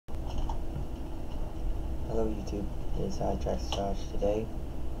Hello YouTube, it is Josh today.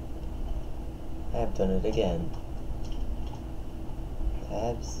 I have done it again.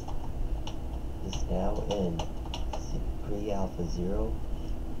 T.A.M.S is now in pre-alpha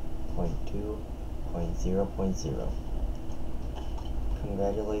 0.2.0.0.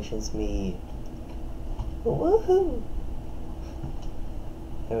 Congratulations me. Woohoo!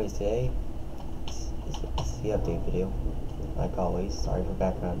 Anyways, today it's the update video. Like always, sorry for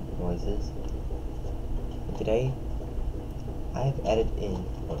background noises. But today, I've edited in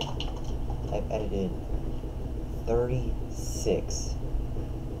 36.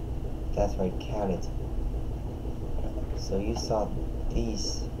 That's right, count it. So you saw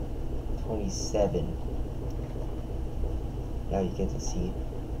these 27. Now you get to see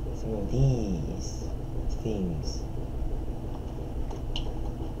some of these things.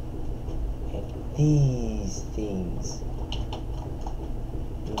 And these things.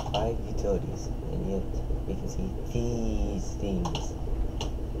 And 5 utilities. And yet we can see these things.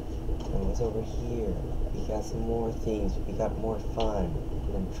 And what's over here? We got some more things. We got more fun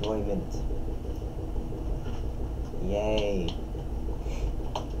and enjoyment. Yay!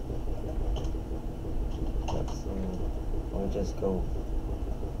 Yep, so let me just go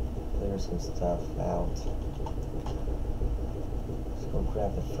clear some stuff out. Let's go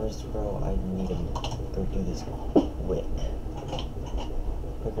grab the first row. I need to go do this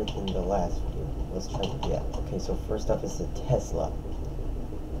quicker than the last video. Let's try to do that. Okay, so first up is the Tesla.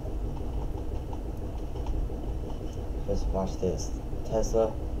 Just watch this.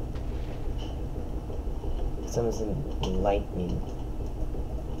 Tesla summons lightning.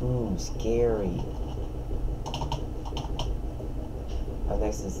 Ooh, scary. Up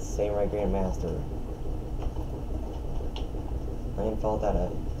next is the Samurai Grandmaster. Landfall that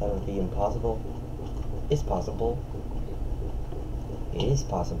would be impossible. It's possible. It is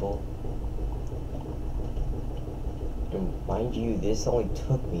possible. And mind you, this only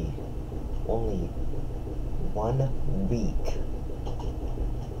took me 1 week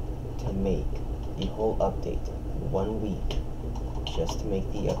to make the whole update. 1 week just to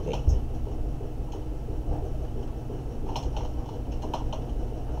make the update.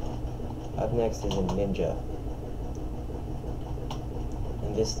 Up next is a ninja.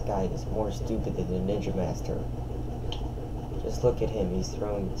 And this guy is more stupid than the Ninja Master. Just look at him, he's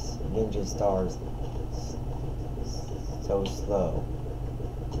throwing ninja stars so slow.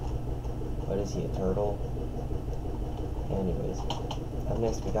 What is he, a turtle? Anyways, up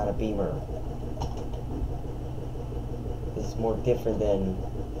next we got a beamer. This is more different than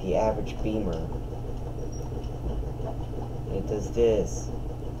the average beamer. And it does this.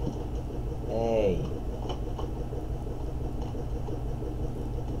 Hey.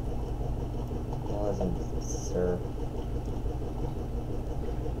 Now listen, sir.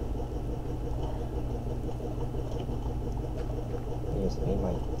 You just made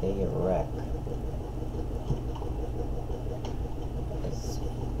my day a wreck.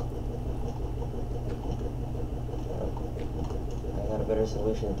 I got a better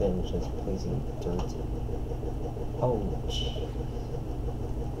solution than just placing dirt. Oh, jeez.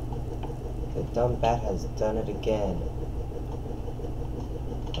 The dumb bat has done it again.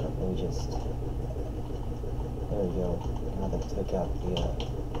 Let me just... There we go. Now that I took out the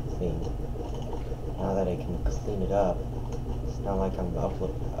thing. Now that I can clean it up. It's not like I'm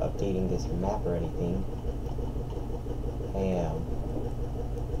updating this map or anything. Bam.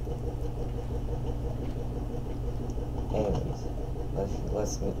 Anyways,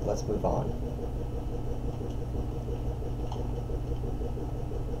 let's move on.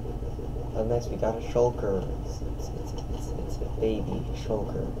 Up next we got a shulker. It's a baby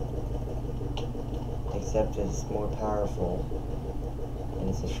shulker. Except it's more powerful. And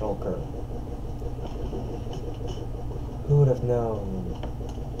it's a shulker. Who would have known?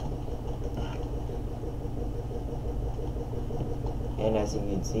 And as you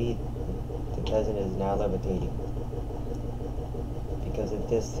can see, the peasant is now levitating. Because of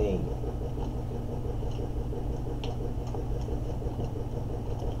this thing.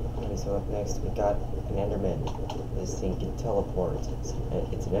 Okay, so up next we got an Enderman. This thing can teleport.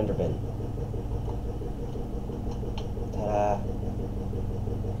 It's an Enderman. Ta-da!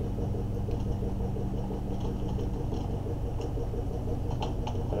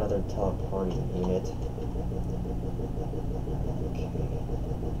 Another teleporting unit. Okay.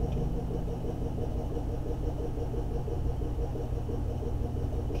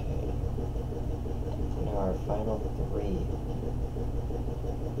 Okay. Now our final 3.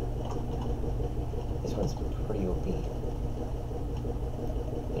 This one's pretty OP.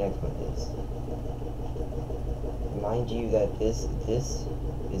 The next one is. Mind remind you that this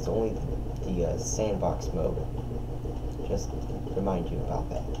is only the sandbox mode. Just remind you about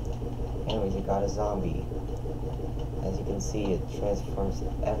that. Anyways, we got a zombie. As you can see, it transforms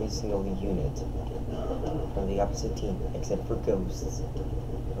every single unit from the opposite team, except for ghosts.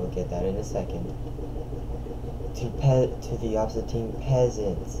 We'll get that in a second. To the opposite team,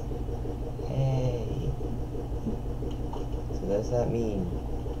 peasants. Hey. So does that mean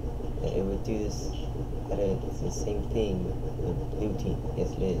that it would do this? That it's the same thing with blue team?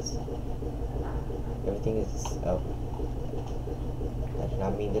 Yes, it is. Everything is. Oh. I did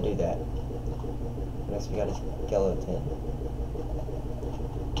not mean to do that. Next, we got a skeleton.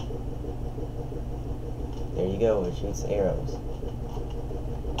 There you go, it shoots arrows.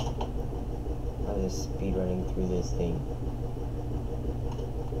 I'm just speed running through this thing.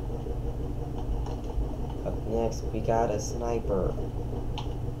 Up next, we got a sniper.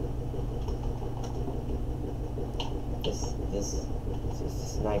 This is a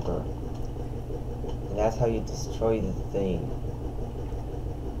sniper. And that's how you destroy the thing.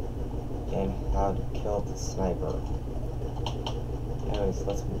 And how to kill the sniper. Anyways,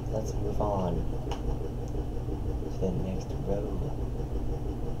 let's move on to the next road.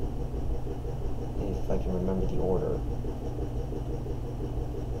 If I can remember the order.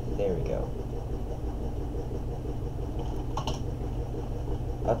 There we go.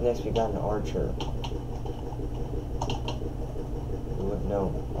 Up next, we got an archer. Who would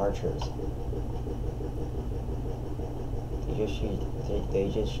know archers? They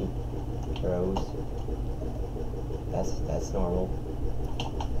just shoot arrows. That's normal.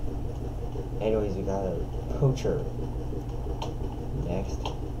 Anyways, we got a poacher. Next.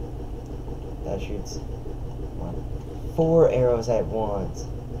 That shoots 4 arrows at once.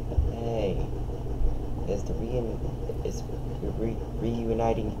 Hey. It's the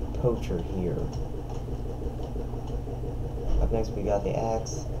reuniting poacher here. Up next we got the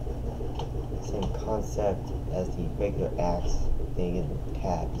axe. Same concept as the regular axe thing in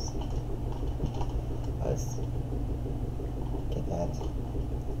tabs. Let's get that.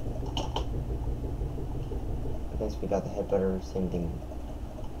 Next we got the headbutter, same thing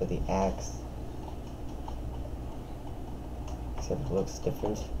with the axe. Except it looks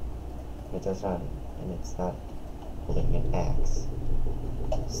different. It does not, and it's not holding an axe.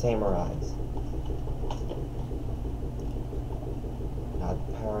 Samurais. Not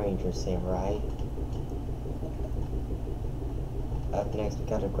Power Ranger Samurai. Up next we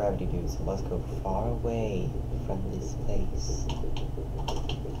got a gravity dude, so let's go far away from this place.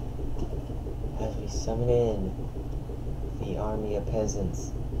 As we summon in the army of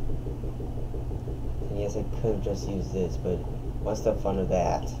peasants. And yes, I could have just used this, but what's the fun of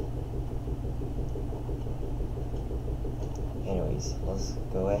that? Anyways, let's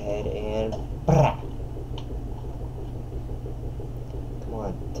go ahead and... Come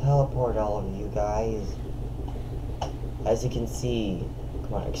on, teleport all of you guys. As you can see,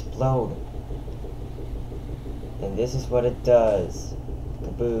 come on, explode. And this is what it does.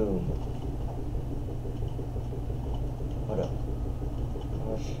 Kaboom. What a...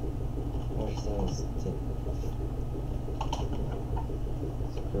 How much things to...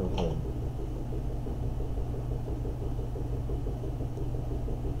 Screw him.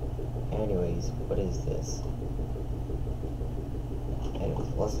 Anyways, what is this? Anyways,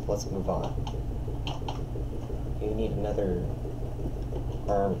 let's move on. We need another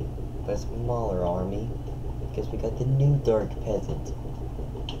army, but a smaller army, because we got the new dark peasant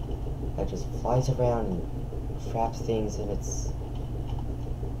that just flies around and traps things in its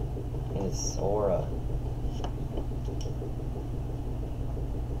aura.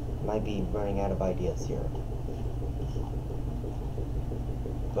 Might be running out of ideas here,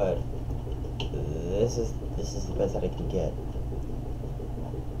 but this is the best that I can get.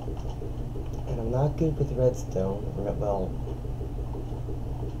 And I'm not good with redstone. Well,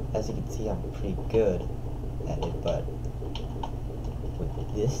 as you can see, I'm pretty good at it, but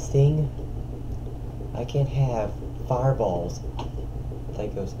with this thing, I can have fireballs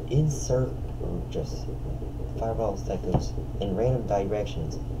that goes in circle, or just fireballs that goes in random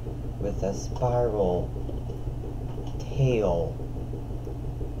directions with a spiral tail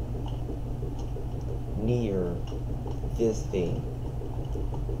near this thing.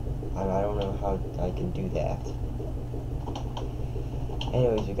 I don't know how I can do that.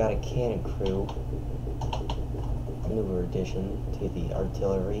 Anyways, we got a cannon crew. A newer addition to the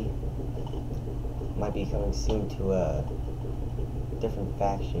artillery. Might be coming soon to a different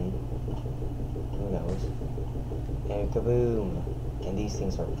faction. Who knows? And kaboom! And these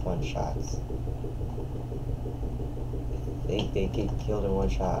things are one-shots. They get killed in one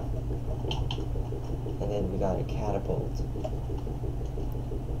shot. And then we got a catapult.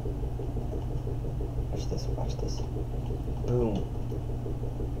 Watch this, watch this. Boom.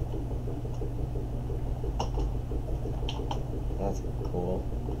 That's cool.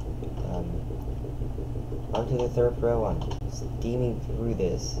 On to the third row. I'm steaming through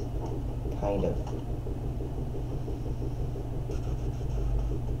this. Kind of.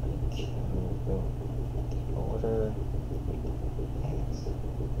 Okay, order. X.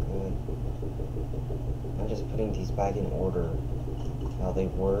 Good. I'm just putting these back in order. How they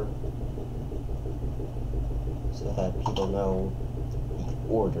were. So that people know the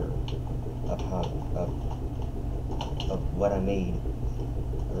order of how, of what I made.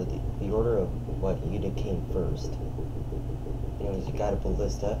 Or the order of what unit came first. Anyways, you got a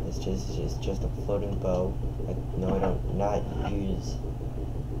ballista. It's just a floating bow. No, I don't not use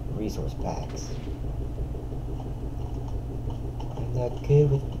resource packs. I'm not good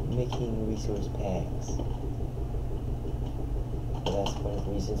with making resource packs. But that's one of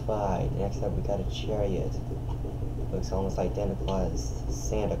the reasons why. Next up, we got a chariot. Looks almost identical as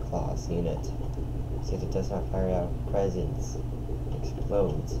Santa Claus unit. Except it does not fire out presents. It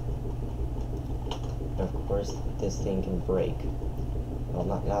explodes. And of course, this thing can break. Well,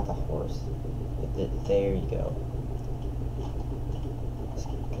 not the horse. But there you go. Let's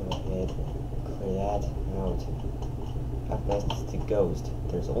go ahead and clear that out. Up next is the ghost.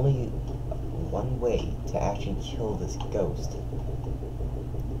 There's only one way to actually kill this ghost.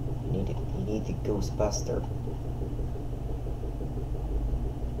 You need the Ghostbuster.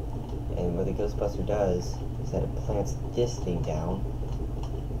 And what the Ghostbuster does is that it plants this thing down.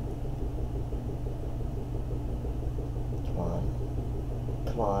 Come on.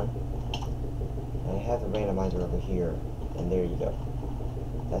 Come on. And I have the randomizer over here. And there you go.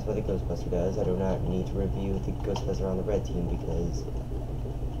 That's what the Ghostbuster does. I do not need to review the Ghostbuster on the red team because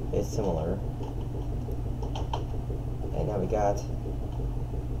it's similar. And now we got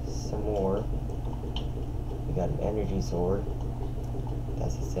some more. We got an energy sword.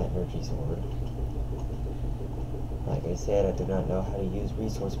 That's his energy sword. Like I said, I do not know how to use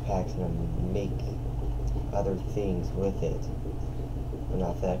resource packs and make other things with it. I'm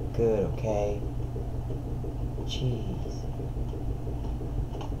not that good, okay? Jeez.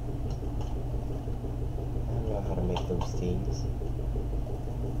 I don't know how to make those things.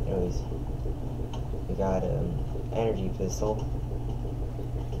 Anyways, we got an energy pistol.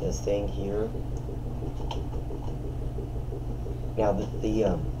 This thing here. Now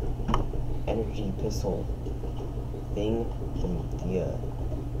the energy pistol thing,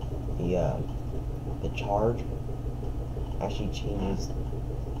 the charge actually changes.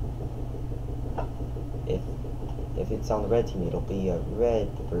 If it's on the red team, it'll be a red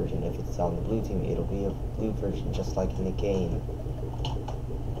version. If it's on the blue team, it'll be a blue version, just like in the game.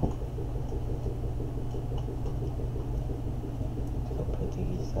 So put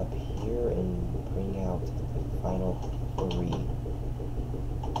these up here and bring out the final 3.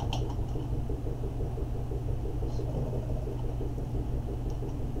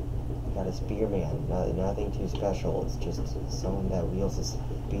 Got a spearman. Nothing too special. It's just someone that wields a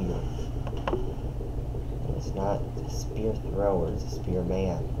spear. And it's not a spear thrower. It's a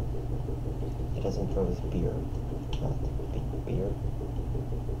spearman. He doesn't throw a spear. Not a spear.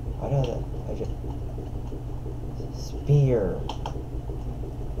 I know that. I just spear.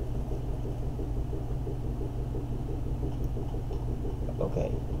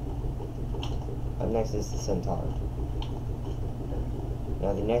 Okay. Up next is the centaur.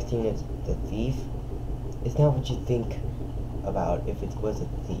 Now the next unit, the thief, is not what you think about if it was a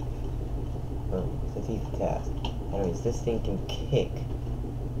thief. Or the thief task. Anyways, this thing can kick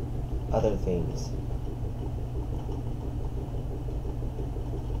other things.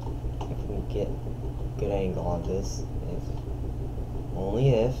 If we can get a good angle on this, only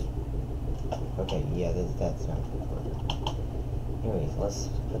if. Okay, yeah, that's not gonna work. Anyways, let's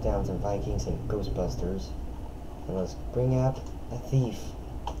put down some Vikings and Ghostbusters, and let's bring up a thief.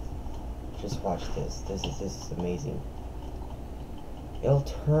 Just watch this. This is amazing. It'll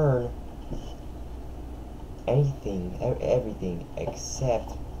turn anything, everything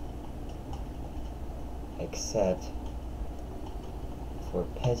except for a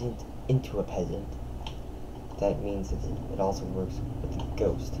peasant into a peasant. That means it also works with the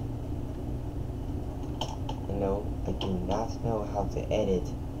ghost. And no, I do not know how to edit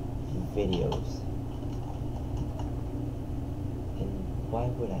videos. Why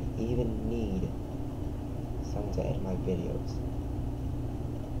would I even need someone to edit my videos?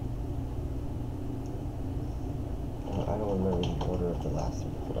 I don't remember the order of the last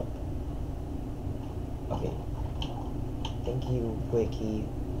one. Hold up. Okay. Thank you, Wiki.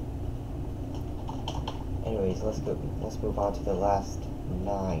 Anyways, let's move on to the last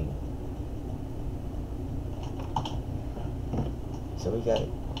 9. So we got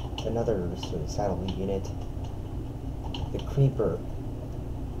another suicidal unit. The Creeper.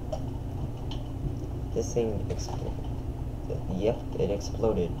 This thing exploded. Yep, it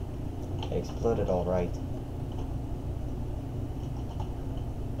exploded. It exploded alright.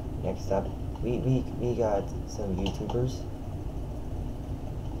 Next up, we got some YouTubers.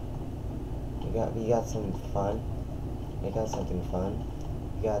 We got some fun. We got something fun.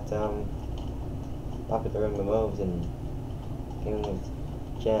 We got popular MMOs and Gaming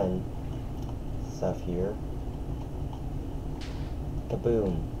with Jen stuff here.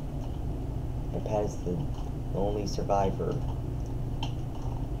 Kaboom. And Pat is the only survivor.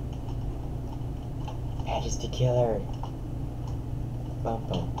 Pat is the killer. Bum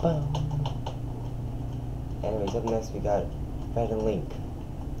bum bum. Anyways, up next we got Red and Link.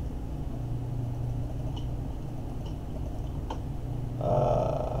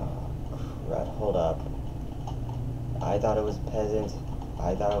 Crud, hold up. I thought it was peasant.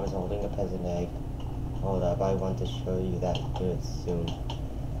 I thought I was holding a peasant egg. Hold up, I want to show you that good soon.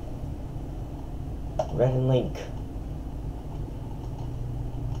 Red and Link.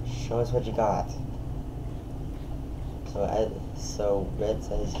 Show us what you got. So Red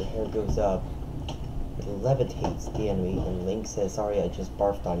says your hair goes up. It levitates the enemy, and Link says, sorry, I just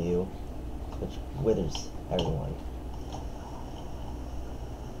barfed on you. Which withers everyone.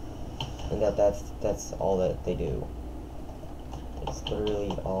 And that's all that they do. It's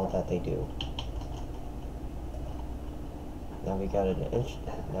literally all that they do. Now we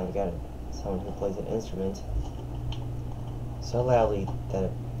got someone who plays an instrument so loudly that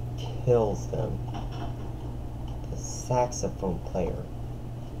it kills them. The saxophone player.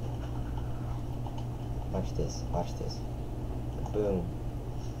 Watch this. Watch this. Boom.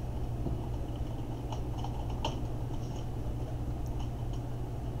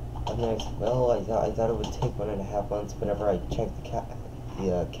 Up next, well, I thought it would take 1.5 months. Whenever I checked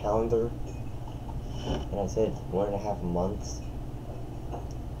the calendar, and I said 1.5 months,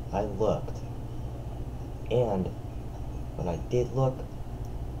 I looked, and when I did look,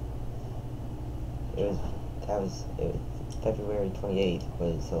 February 28th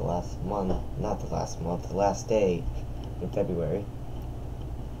was the last month, not the last month, the last day in February.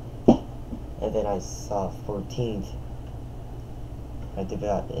 And then I saw 14th. I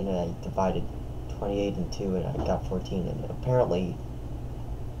divided 28 in 2, and I got 14. And apparently,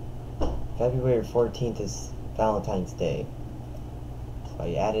 February 14th is Valentine's Day. So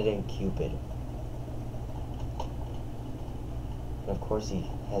I added in Cupid. And of course, he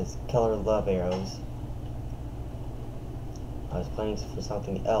has killer love arrows. I was planning for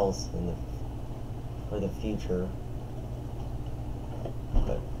something else for the future,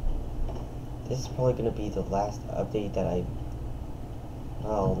 but this is probably going to be the last update that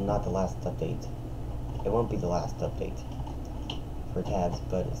well, not the last update. It won't be the last update for Tabs,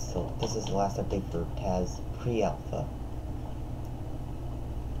 but this is the last update for Tabs pre-alpha.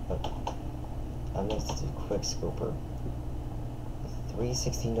 But up next is a quick scoper.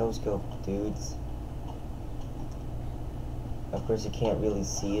 360 no scope, dudes. Of course, you can't really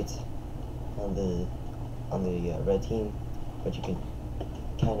see it on the red team, but you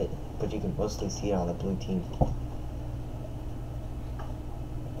can mostly see it on the blue team.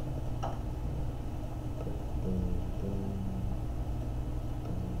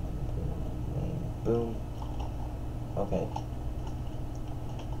 Boom. Okay.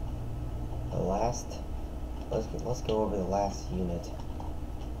 Let's go over the last unit.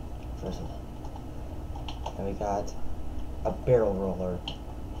 First of all, and we got a barrel roller.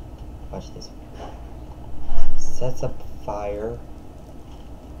 Watch this. Sets up fire.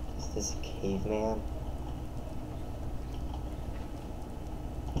 Is this a caveman?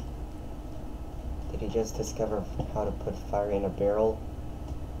 Did he just discover how to put fire in a barrel?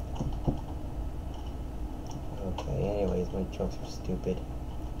 Okay, anyways, my jokes are stupid.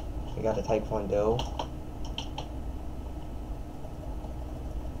 We got a Taekwondo.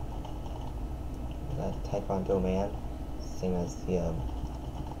 We got Taekwondo man. Same as the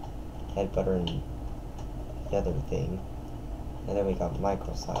headbutter and the other thing. And then we got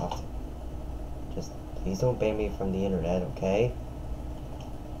Microsoft. Just please don't ban me from the internet, okay?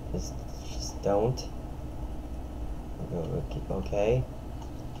 Just don't. Okay.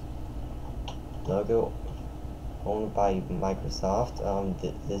 Logo owned by Microsoft.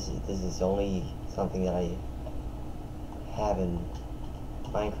 This is only something that I have in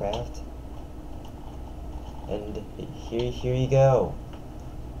Minecraft. And here you go.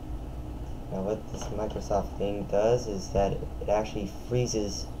 Now what this Microsoft thing does is that it actually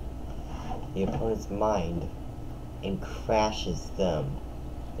freezes the opponent's mind and crashes them.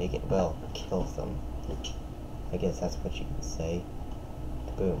 They get, well, kills them. I guess that's what you can say.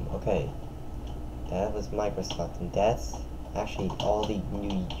 Boom. Okay. That was Microsoft, and that's actually all the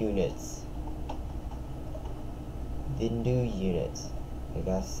new units. The new units. I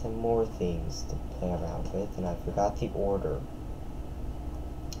got some more things to play around with, and I forgot the order.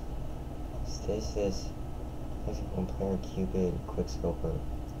 So this is Mexican player, Cupid, Quickscoper,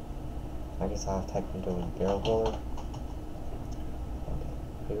 Microsoft, Taekwondo, and Barrel Roller. Okay,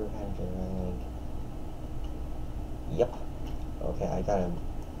 Clear Rank. Yep. Okay, I got a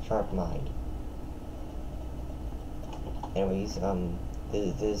sharp mind. Anyways,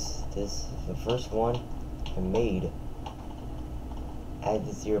 this the first one I made. Add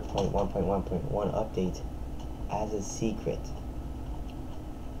the 0.1.1.1 update as a secret.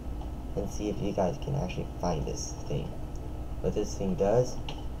 And see if you guys can actually find this thing. What this thing does,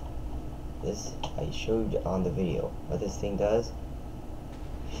 this I showed on the video. What this thing does,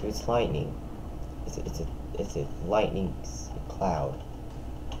 shoots lightning. It's a lightning cloud.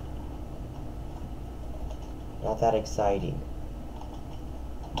 Not that exciting.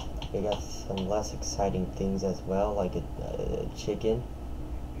 We got some less exciting things as well, like a chicken.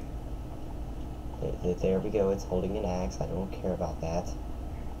 There we go, it's holding an axe. I don't care about that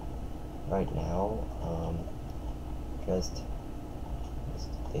right now. Just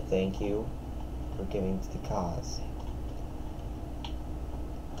say thank you for giving to the cause.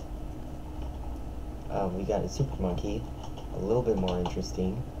 We got a super monkey, a little bit more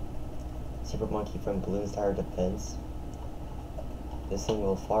interesting. Super monkey from Balloons Tower Defense. This thing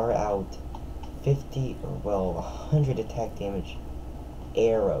will fire out 50 or well 100 attack damage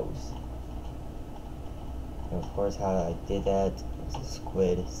arrows. And of course, how I did that was a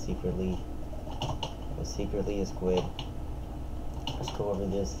squid secretly. It was secretly a squid. Let's go over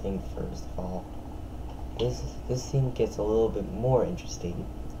this thing first of all. This thing gets a little bit more interesting.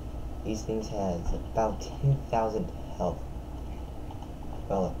 These things has about 10,000 health.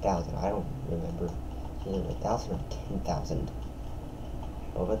 Well, 1,000. I don't remember. Either 1,000 or 10,000.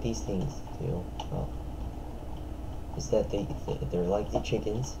 But what these things do, well, is that they're like the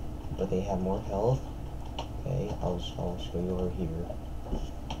chickens, but they have more health. Okay, I'll show you over here.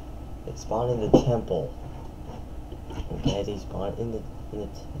 They spawn in the temple. Okay, they spawn in the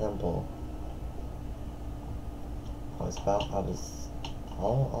temple.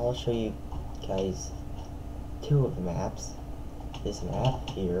 I'll show you guys two of the maps. This map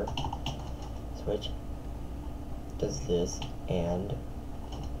here, switch, does this, and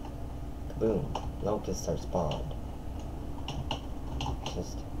kaboom, locusts are spawned.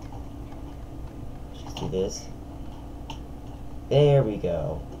 Just do this. There we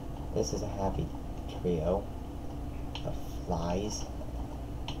go. This is a happy trio of flies.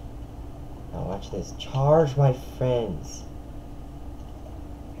 Now watch this. Charge, my friends.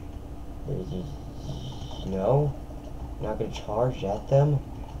 No, not gonna charge at them.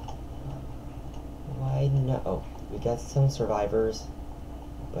 Why no? Oh, we got some survivors,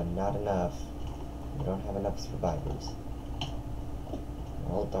 but not enough. We don't have enough survivors.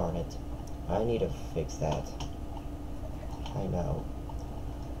 Oh darn it! I need to fix that. I know.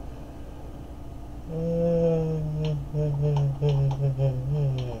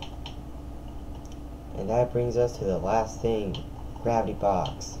 And that brings us to the last thing, gravity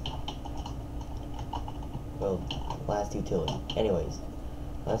box. Well, last utility. Anyways,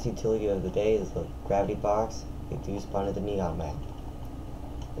 last utility of the day is the gravity box. They do spawn at the neon map.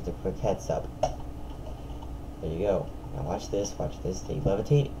 With a quick heads up. There you go. Now watch this, watch this. They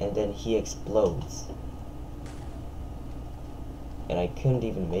levitate and then he explodes. And I couldn't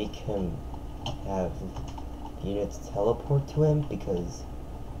even make him have units teleport to him because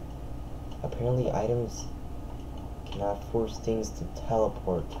apparently items cannot force things to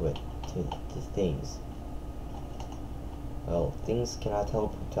teleport to it, to things. Well, things cannot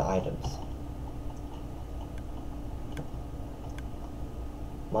teleport to items.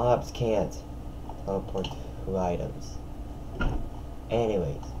 Mobs can't teleport to items.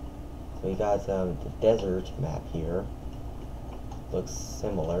 Anyways, so we got the desert map here. Looks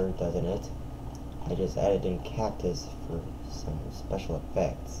similar, doesn't it? I just added in cactus for some special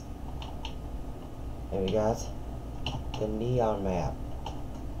effects. And we got the neon map.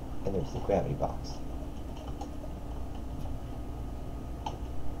 And there's the gravity box.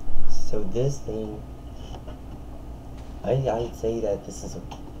 So this thing, I'd say that this is a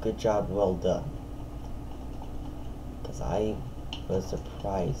good job well done. Because I was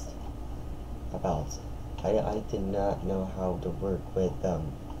surprised about, I did not know how to work with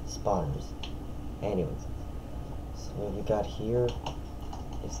spawners. Anyways, so what we got here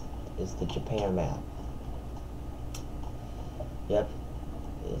is the Japan map. Yep,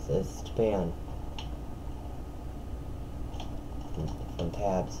 it says Japan from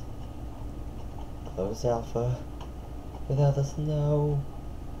Tabs. Close alpha without the snow.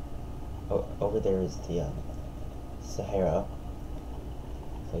 Oh, over there is the Sahara.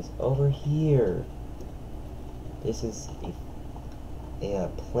 So it's over here. This is a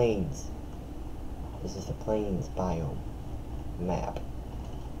plains. This is the plains biome map.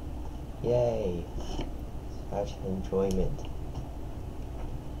 Yay! Such enjoyment.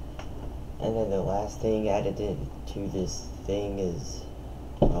 And then the last thing added into this thing is,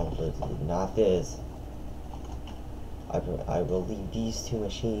 well, not this. I will leave these two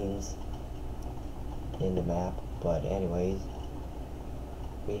machines in the map, but anyways,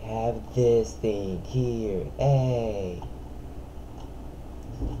 we have this thing here. Hey!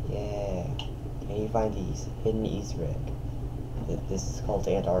 Yeah. Can you find these hidden Easter egg? This is called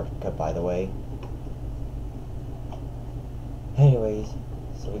Antarctica, by the way. Anyways,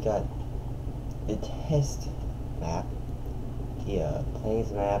 so we got the test map, the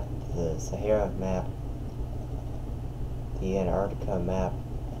plains map, the Sahara map, the Antarctica map,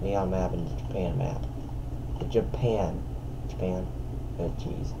 Neon map, and the Japan map. The Japan, oh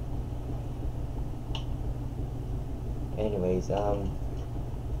jeez. Anyways,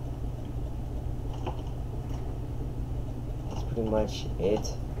 that's pretty much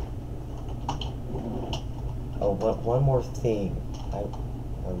it. Oh, one more thing.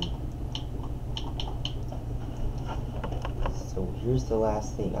 So here's the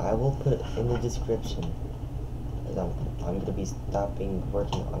last thing. I will put it in the description. I'm gonna be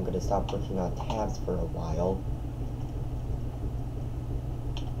working. I'm gonna stop working on tabs for a while.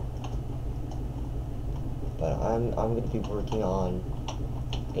 But I'm gonna be working on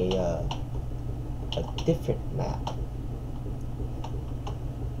a different map.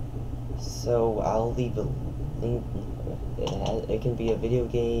 So I'll leave a link. It can be a video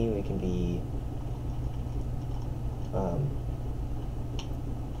game. It can be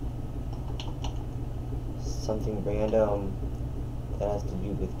something random that has to do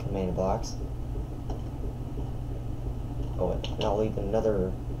with command blocks. Oh, and I'll leave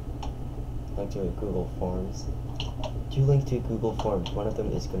another link to Google Forms. Two links to Google Forms. One of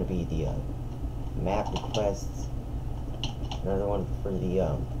them is going to be the map requests. Another one for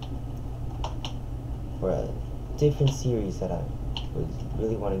the for a different series that I was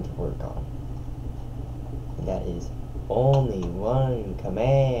really wanting to work on. And that is only one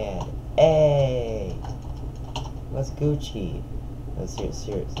command. Hey! Let's Gucci. No,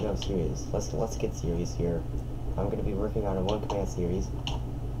 serious. Let's get serious here. I'm gonna be working on a one command series.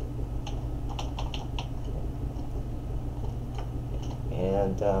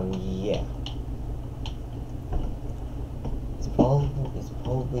 And yeah. It's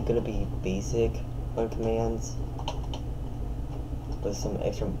probably gonna be basic one commands with some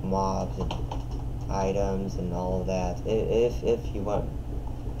extra mobs and items and all of that. If you want,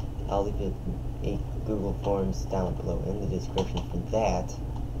 I'll leave it a Google Forms down below in the description for that.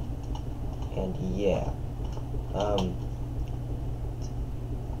 And yeah,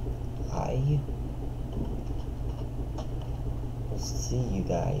 I will see you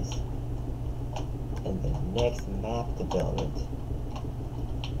guys in the next map development.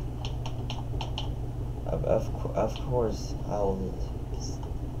 Of course, I'll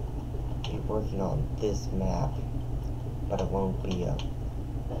be working on this map, but I won't be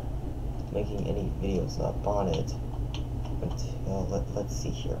making any videos up on it until, let's see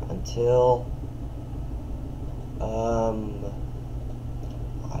here, until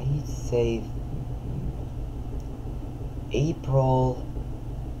I'd say April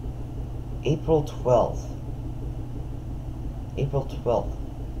 12th. April 12th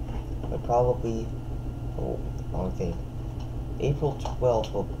would probably, oh, wrong thing. April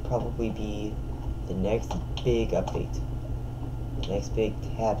 12th will probably be the next big update. The next big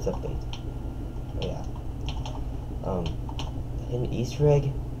tabs update. Oh yeah. The hidden Easter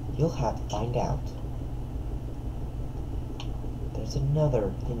egg, you'll have to find out. There's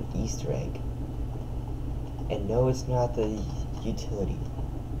another hidden Easter egg. And no, it's not the utility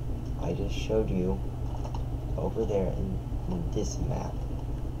I just showed you over there in this map.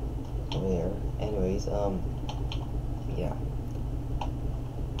 Over there. Anyways, yeah.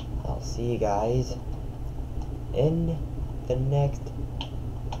 I'll see you guys in the next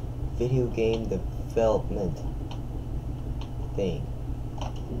video game development thing.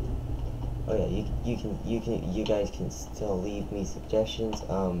 Oh yeah, you guys can still leave me suggestions.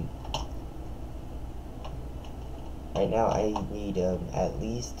 Right now I need at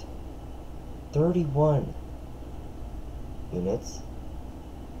least 31 units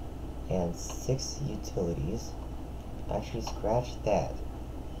and 6 utilities. Actually, scratch that.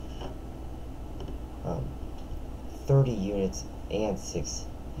 30 units and 6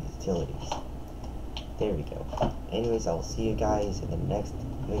 utilities. There we go. Anyways, I will see you guys in the next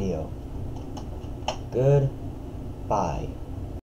video. Goodbye.